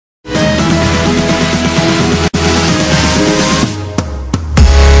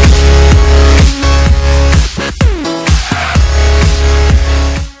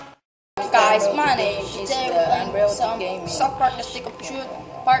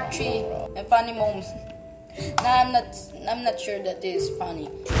Part 3 and funny moments. Nah, I'm not sure that is funny.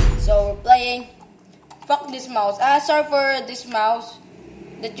 So we're playing. Fuck this mouse. Sorry for this mouse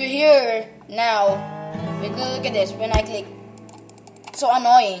that you hear now. Wait, look at this. When I click, so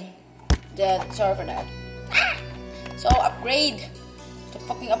annoying. Sorry for that. So upgrade. To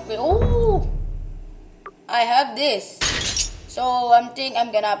fucking upgrade. Oh, I have this. So I'm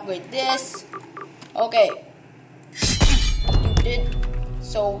gonna upgrade this. Okay. You did.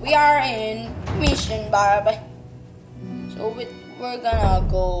 So we are in mission, bye. So we're gonna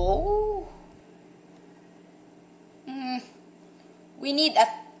go. We need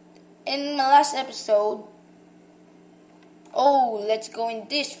in the last episode. Oh, let's go in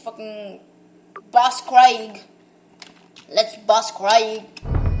this fucking Boss Craig. Let's Boss Craig.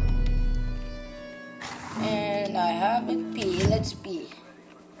 And I have a P. Let's P.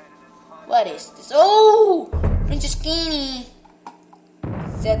 What is this? Oh, Princess Skinny.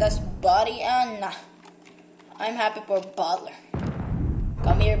 Set us body Anna. I'm happy for Butler.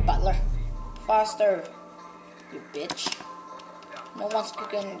 Come here, Butler. Faster, you bitch. No one's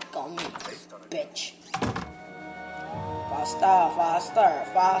gonna call me, bitch.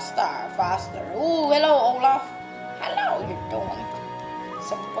 Faster. Ooh, hello, Olaf. Hello, you're doing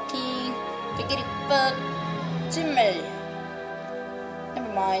some fucking figgity fuck Jimmy.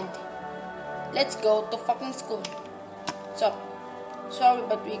 Never mind. Let's go to fucking school. So, sorry,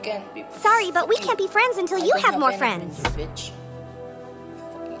 but we can't be. Sorry, but we can't be friends until you have more friends. Bitch.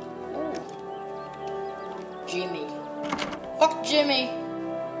 Fucking. Oh. Jimmy. Fuck Jimmy.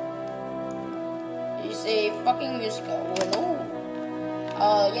 You say fucking musical. Oh,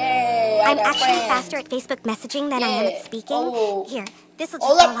 oh yay! I'm actually faster at Facebook messaging than I am at speaking. Oh. Here, this will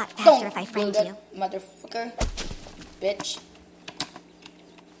just go a lot faster if I friend you. Motherfucker. Bitch.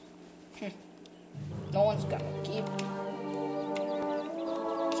 No one's gonna keep me.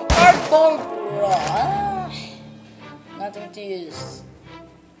 So cardboard. Nothing to use.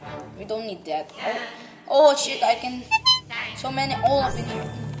 We don't need that. Oh shit! I can. So many all up in here.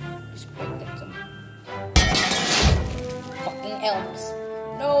 Just break them. Fucking elves.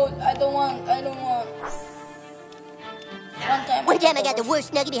 No, I don't want. One time. One time I got the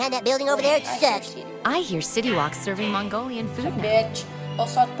worst nugget behind that building over there. It sucks. I hear City Walk's serving Mongolian food now. Bitch. Oh,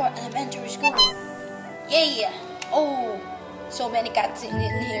 South Park Elementary School. Yeah. Oh, so many cats in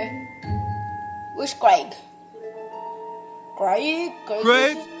here. Where's Craig? Craig,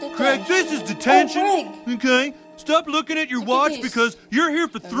 this is detention. Oh, Craig. Okay, stop looking at your watch because you're here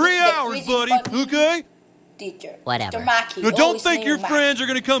for 3 hours, buddy. Okay. Teacher. Whatever. Mr. Mackey. Now don't think your friends are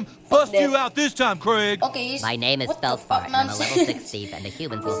gonna come bust you out this time, Craig. Okay. My name is Feldspar, and I'm a level 6 thief, and the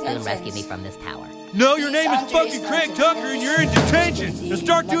humans will soon rescue me from this tower. No, your name is fucking Craig Tucker, and you're in detention. Now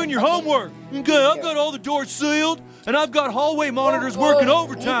start doing your homework. Okay, I've got all the doors sealed, and I've got hallway monitors working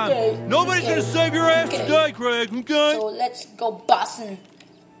overtime. Okay. Nobody's gonna save your ass today, Craig. Okay. So let's go bossing.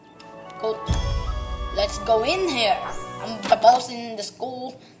 Let's go in here. I'm the boss in the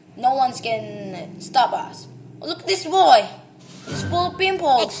school. No one's can stop us. Oh, look at this boy. He's full of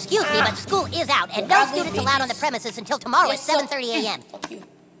pimples. Excuse me, but school is out, and no students allowed on the premises until tomorrow at 7:30 a.m. Fuck you.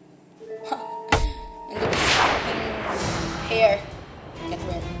 And look at this fucking hair. Get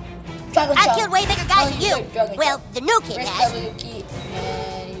rid. Dragon I killed way bigger guys than you. Well, the new kid Press has. W key.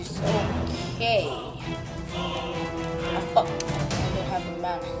 And he's okay. Oh, fuck. I don't have a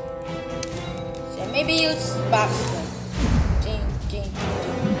mana. So maybe use Baxter.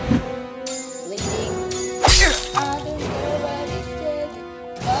 Bleeding. I don't know what he said.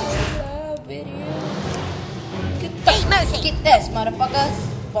 I love with you. Hey, mercy. Get this, motherfuckers.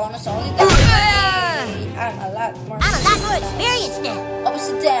 Bonus only that. I'm a lot more Experienced now.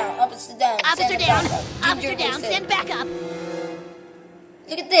 Officer down. Officer down, send back up.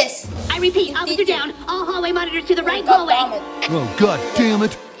 Look at this. I repeat, officer down. All hallway monitors to the right God hallway. damn it. Oh, God damn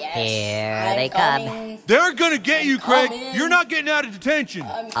it. Yes, Here they come. They're gonna get you, Craig. coming. You're not getting out of detention.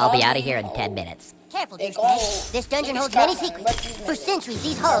 I'll be out of here in 10 minutes. Careful, They douchebag. go. This dungeon Look holds at many Scotland. What's secrets. his For name? centuries,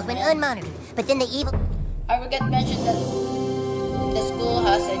 these halls went unmonitored. But then the evil... I forgot to mention that the school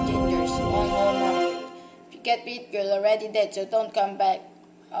has a gingers on all monitors. If you get beat, you're already dead, so don't come back.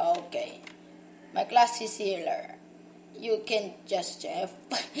 Okay. My class is healer. You can just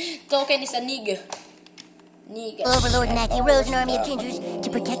Token is a nigga. Overlord Mackie rose an army of gingers to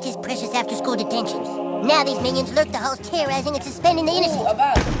protect his precious after-school detentions. Now these minions lurk the halls, terrorizing and suspending the innocent. A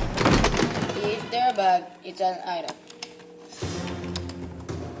bag. If they're a bag, it's an item.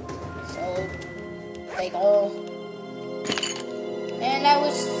 So, take all. And I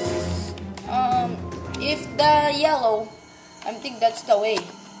was, if the yellow, I think that's the way,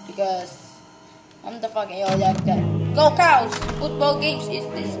 because I'm the fucking, yo, like that. Go cows! football games is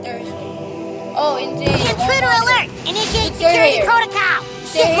this Thursday. Oh, Intruder alert! Initiate security protocol!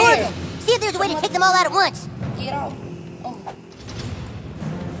 Shit, horrible! See if there's a way to take them all out at once. Get out. Oh.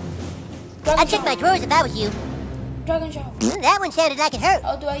 I'd check my drawers if I was you. Dragon Shout. That one sounded like it hurt.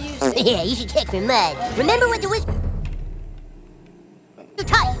 How do I use it? Yeah, you should check for mud. Remember what the wizard... You're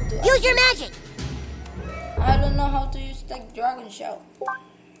tight. Use your magic. I don't know how to use the Dragon Shout.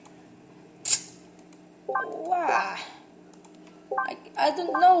 Wow. I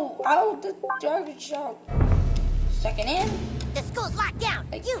don't know how the Dragon Shout. Second in? The school's locked down.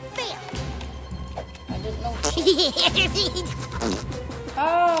 You failed. I don't know.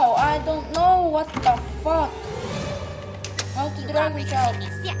 How? I don't know. What the fuck? How to Dragon Shout?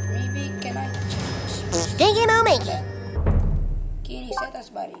 Maybe can I change? Stinky moment. Kini setas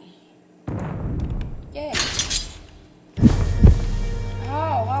buddy. Yeah.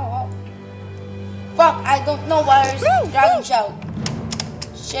 How? Fuck! I don't know where's Dragon Shout.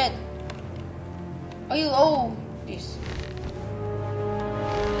 Shit. Oh, this.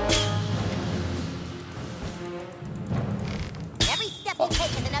 Every step you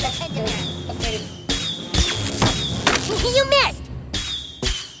take is another pentagram. Okay. You missed.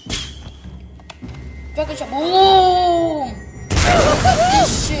 Dragon Shout. Boom!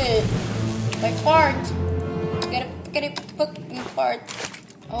 This shit. My fart. Get it fucking fart.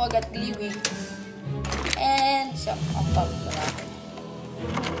 Oh, I got gluey. And some. Oh, fuck.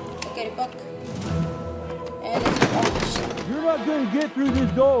 Okay, fuck. And it's. Oh, shit. You're not gonna get through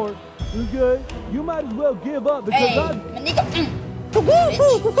this door, okay? You might as well give up because Hey, I'm... Manika.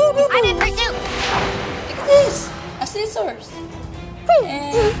 I'm in pursuit. Look at this. A scissors.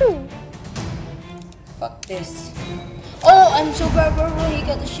 And fuck this. Oh, I'm so bad, bro. He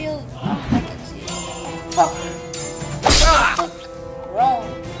got the shield. Oh, I can see it. Fuck. Fuck. Wrong.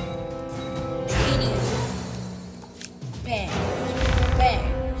 Genius. Bang. Bang.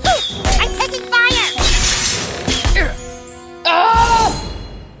 I'm taking fire. Ah!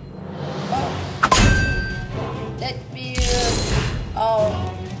 Let me.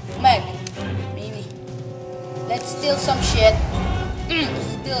 Meg. Mimi. Let's steal some shit.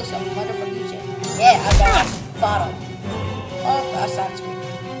 Steal some motherfucking shit. Yeah, I got a bottle of a sunscreen.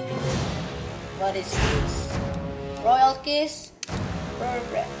 What is this? Royal Kiss.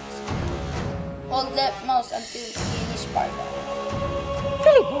 Perfect. Hold left mouse until Kini Sparta.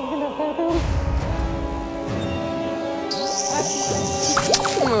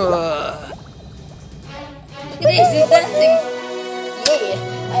 Look at this, he's dancing.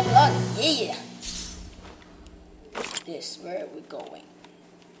 Yeah, I'm on. Yeah. This, where are we going?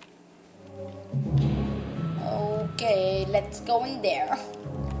 Okay, let's go in there.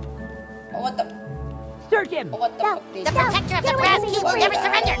 Oh, what the? Search him! Oh, what the fuck is The protector of the brass key will never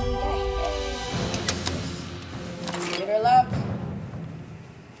surrender. Computer lab.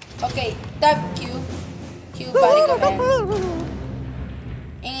 Okay, tab Q. Q body command.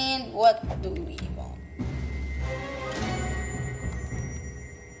 And what do we want?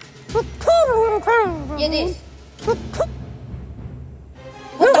 Yeah, this. What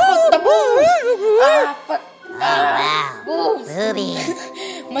the boobs? Ah, fuck. Wow. Boobs. Boobies.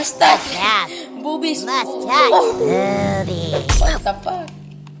 Mustache. Yeah. Boobies. Must touch. Boobies. What the fuck?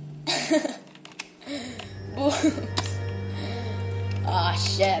 Boobs. Ah,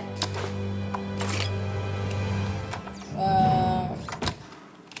 shit. Oh,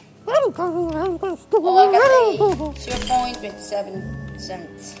 I got a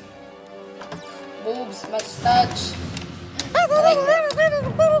 0.27 boobs, mustache. I like that.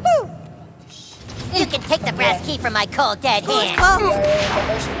 You can take the brass key from my cold dead hand. We are the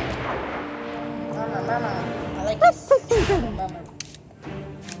first one. I like this.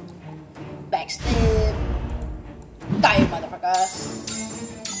 Backstep. Die, motherfuckers.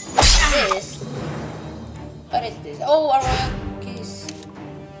 This. What is this? Oh, a royal kiss.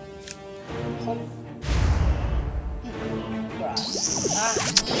 Grass. Ah,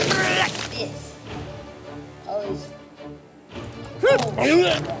 this. Oh, it's. Wrong.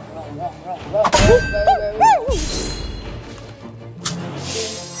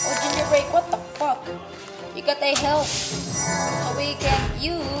 Oh, ginger break, what the fuck? You got a help. So we can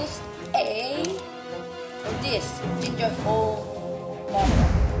use a this ginger hole model.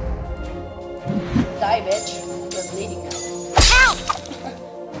 Die, bitch. You're bleeding now. Ow!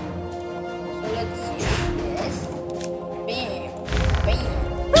 So let's use this. Bam. Bam.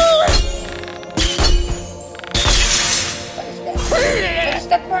 What is that? What is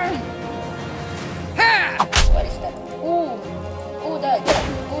that burn? What is that? Ooh. Ooh, that.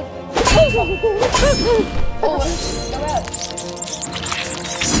 Good. Oh, the rat.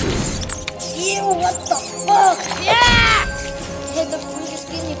 Ew, what the fuck? Yeah!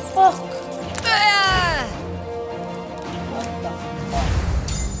 fuck? Ah! What the fuck?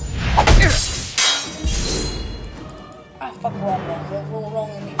 Ah, fuck,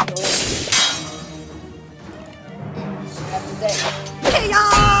 wrong in the Not today.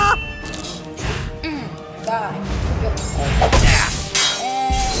 Die.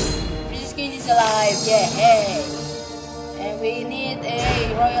 And this kid is alive, yeah, hey. And we need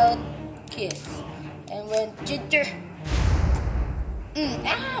a royal kiss. And when Ginger.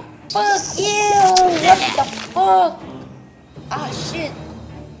 Fuck you! What the fuck? Ah, shit.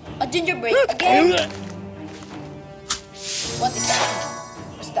 A ginger break again? What is that?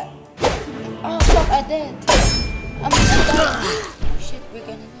 What's that? Oh, fuck, I did. I'm gonna die. Shit, we're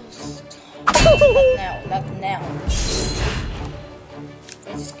gonna lose. Not now.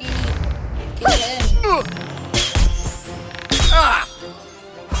 It's skinny. Kill him.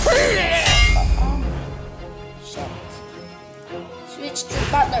 Shit. Switch to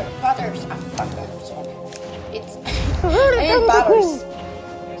Butters. Ah, fuck, I'm sorry. It's and Butters.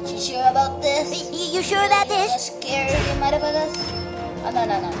 You sure about this? You sure about this? You're scared, you motherfuckers? Oh, no.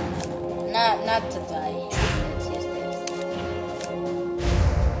 Not to die. It's just this.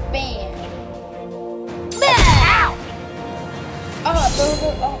 Bam. Ow! Oh,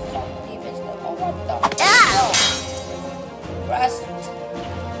 burger. Oh, fuck. Defense. Oh, what the? Ow! Rust.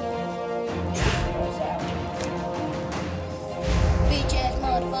 Goes out. Bitch ass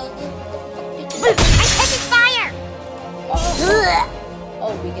motherfucker. What the fuck did you do? I'm catching fire!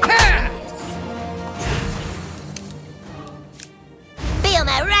 Oh, we get this. Feel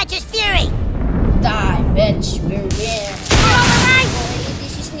my righteous fury! Die, bitch. We're in. Alright! Boy,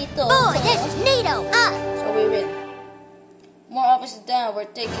 this is Nito. Boy, this is neato! So we win. More officers down. We're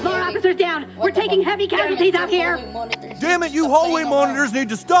taking More officers down. We're taking heavy casualties out here. Damn it, you hallway monitors need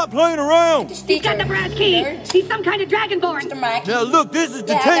to stop playing around! He's got the brass key. He's some kind of dragonborn. Mr. Mackey. Now look, this is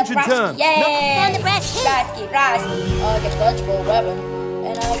detention time! Yeah! Found the brass key. Brass key. Oh, I got dodgeball weapon.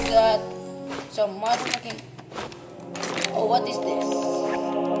 And I got some motherfucking... Oh, what is this?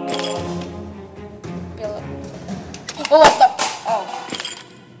 Pillow. Oh, what the... Oh.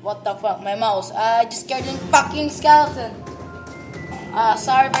 What the fuck? My mouse. I just scared a fucking skeleton.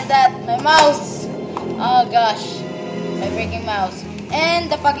 Sorry for that. My mouse. Oh, gosh. My freaking mouse. And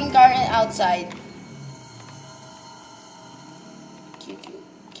the fucking car outside. Cute.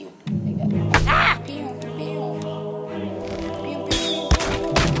 Like that. Ah! Pew.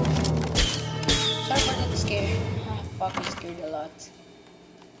 Sorry for that scare. Fuck, I scared a lot.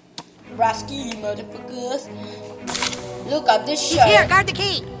 Rasky, motherfuckers. Look at this shit. Here, guard the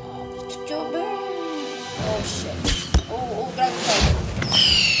key! Oh, shit. Oh, grab the key.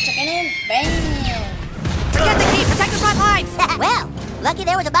 Checking in. Bam. Forget the key! Protect the front lines! Well, lucky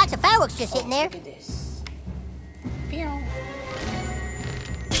there was a box of fireworks just sitting there. Look at this. Pew.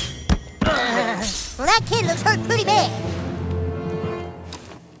 Well, that kid looks hurt pretty bad.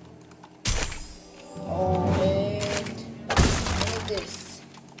 Oh, wait. I need this.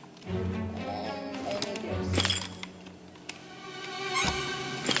 And I need this.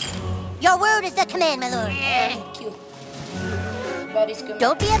 Your word is the command, my lord. Thank you. Buddy's coming.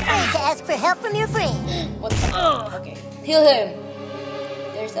 Don't be afraid to ask for help from your friend. What the? Okay. Heal him.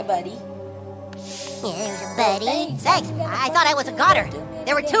 There's a buddy. Here's your buddy. Thanks. I thought I was a goner.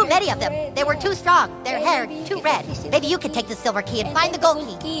 There were too many of them. They were too strong. Their hair too red. Maybe you can take the silver key and find the gold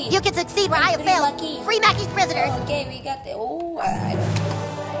key. You can succeed where I have failed. Free Mackey's prisoners. Okay, we got the. Oh, I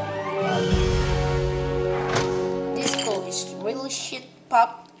don't. This school is really shit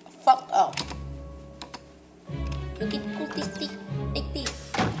fucked up. You can cool this thing like this.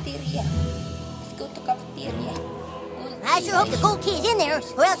 Cafeteria. Let's go to cafeteria. I sure hope the gold key is in there,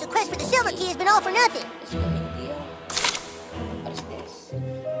 or else the quest for the silver key has been all for nothing. Let's go in there. What is this?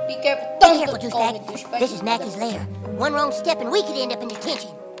 Be careful. Be Don't careful, call me douchebag. This is Mackey's lair. One wrong step and we could end up in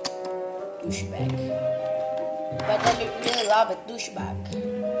detention. Douchebag. But I really love it, douchebag.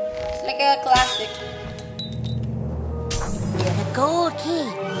 It's like a classic. The gold key.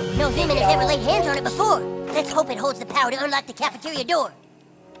 No human has ever laid hands on it before. Let's hope it holds the power to unlock the cafeteria door.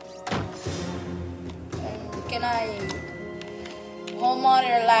 And can I... Home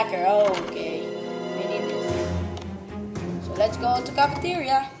monitor lacquer. Oh, okay. We need it. So let's go to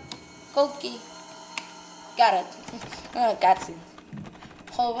cafeteria. Gold key. Got it. Got it.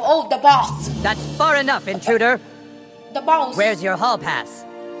 Oh, the boss. That's far enough, intruder. The boss. Where's your hall pass?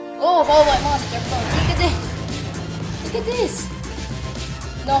 Oh, hallway monster. Look at this. Look at this.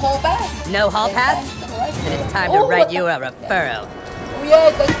 No hall pass. No hall pass? Then it's time to write you a referral. Oh yeah,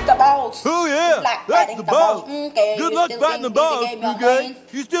 that's the boss. Oh yeah, that's the boss. Okay, Good luck batting the boss, okay?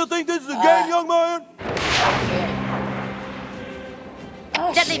 You still think this is a game, young man?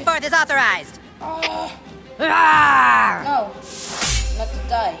 Deadly shit. Fourth is authorized. Ah, Rawr! no. Not to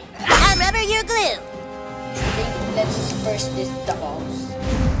die. I'll rubber your glue. Let's first this the balls.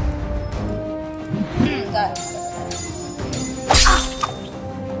 Die.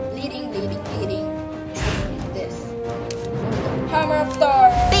 Bleeding. This. Hammer of Thor.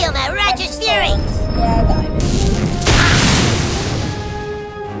 Feel my righteous fury. Yeah, die.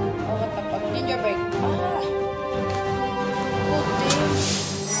 Oh, what the fuck? Ninja break. Good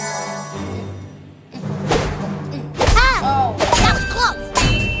thing. Ah, Oh, that was close.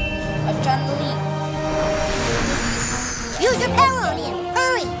 I'm trying to leave. Use your power on him.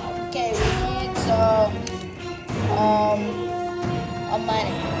 Hurry. Okay, we need some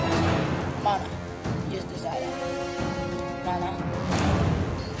mana. Use this item. Mana.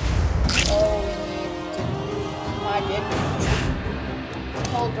 So we need magic.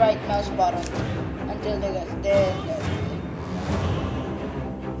 Hold right mouse button until they get dead.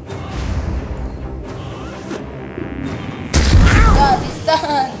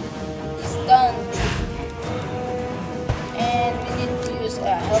 It's done. And we need to use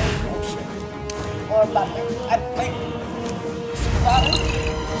a health potion or butter. Butter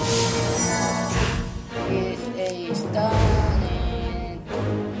is a stun and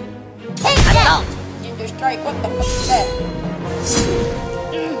Assault! ginger strike. What the fuck is that?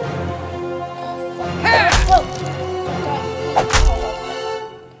 Oh, fuck.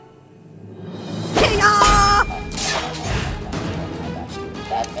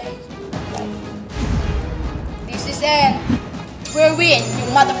 That face. This is it. We're win, you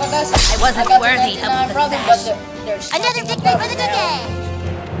motherfuckers. I wasn't got worthy the of 99 the problem, sash. but there's Another something victory above for the there. good guy.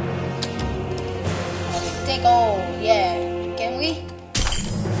 Take oh yeah. Can we?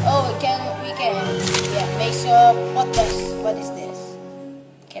 Oh we can. Yeah, base up. What is this?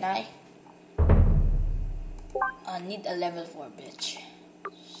 Can I? I need a level 4 bitch.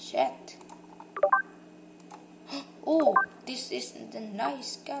 Shit. Oh, this is the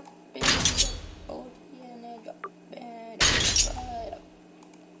nice cap. Oh yeah, drop it.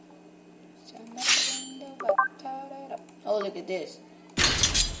 Oh, look at this.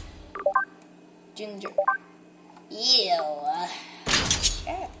 Ginger. Ew.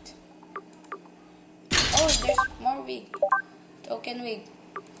 Shit. Oh, there's more wig. Token wig.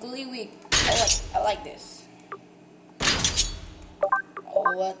 Gully wig. I like this.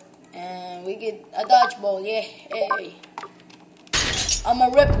 Oh, what? And we get a dodgeball. Yeah. Hey. I'm a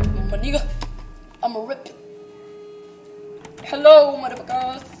rip. My nigga. I'm a rip. Hello,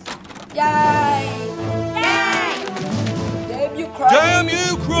 motherfuckers. Yay. Damn you, Craig. Damn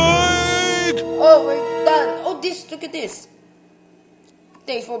you, Craig! Oh, we're done. Oh, look at this.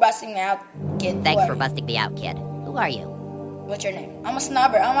 Thanks for busting me out, kid. Thanks for busting me out, kid. Who are you? What's your name? I'm a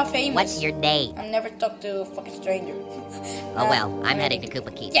snobber. I'm a famous. What's your name? I never talked to a fucking stranger. Oh well, I'm heading to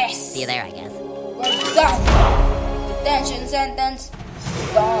Koopa Keep. Yes. See you there, I guess. We're done. Detention sentence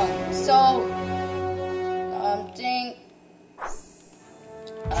done. So, think.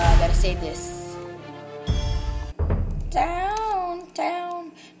 I gotta say this.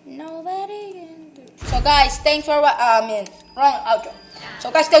 Town, nobody can do. So guys, thanks for wrong outro.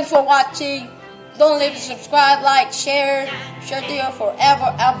 So guys, thanks for watching. Don't leave to subscribe, like, share to your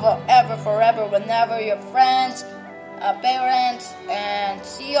forever, forever, whenever your friends, parents, and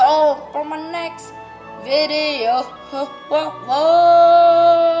see you all for my next video.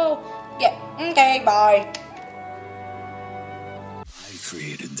 Yeah, okay, bye. I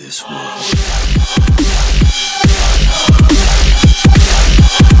created this world.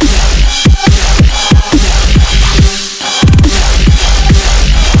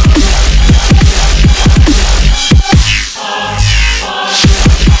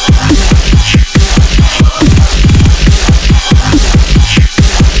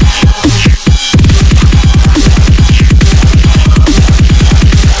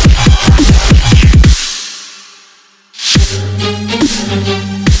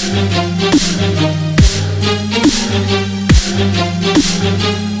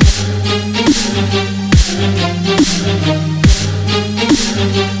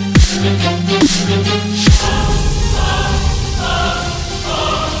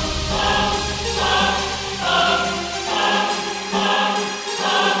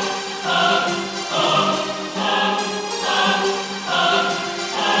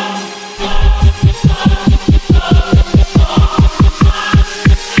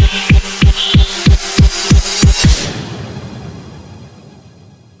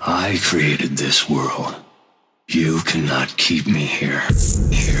 I created this world. You cannot keep me here.